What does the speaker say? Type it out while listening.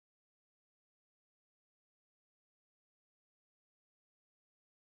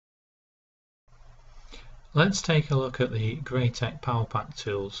Let's take a look at the Graitec PowerPack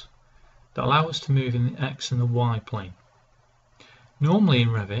tools that allow us to move in the X and the Y plane. Normally in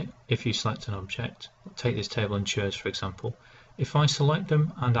Revit, if you select an object, take this table and chairs for example, if I select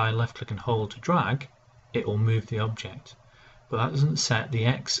them and I left click and hold to drag, it will move the object, but that doesn't set the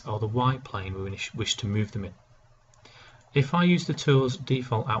X or the Y plane we wish to move them in. If I use the tools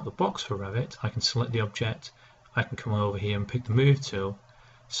default out the box for Revit, I can select the object, I can come over here and pick the move tool,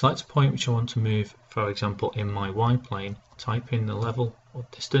 select a point which I want to move, for example in my Y plane, type in the level or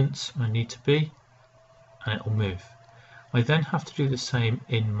distance I need to be, and it will move. I then have to do the same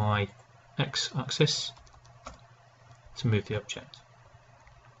in my X axis to move the object.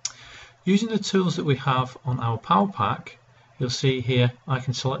 Using the tools that we have on our PowerPack, you'll see here I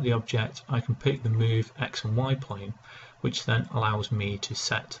can select the object, I can pick the move X and Y plane, which then allows me to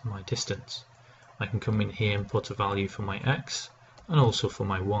set my distance. I can come in here and put a value for my X and also for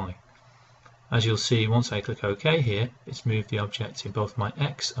my Y. As you'll see, once I click OK here, it's moved the object in both my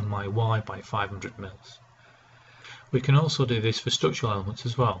X and my Y by 500 mils. We can also do this for structural elements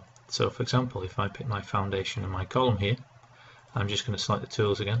as well. So for example, if I pick my foundation and my column here, I'm just going to select the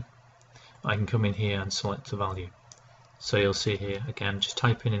tools again. I can come in here and select the value. So you'll see here again, just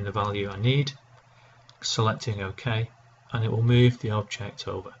typing in the value I need, selecting OK, and it will move the object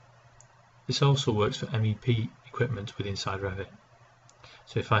over. This also works for MEP equipment with inside Revit.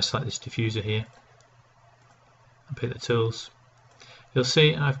 So if I select this diffuser here and pick the tools, you'll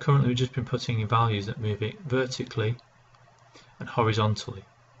see I've currently just been putting in values that move it vertically and horizontally.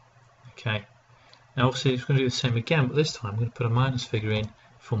 Okay. Now obviously it's going to do the same again, but this time I'm going to put a minus figure in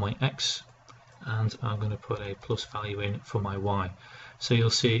for my X and I'm going to put a plus value in for my Y. So you'll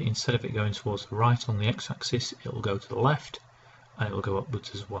see instead of it going towards the right on the X axis, it will go to the left and it will go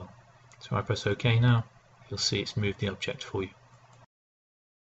upwards as well. So if I press OK now, you'll see it's moved the object for you.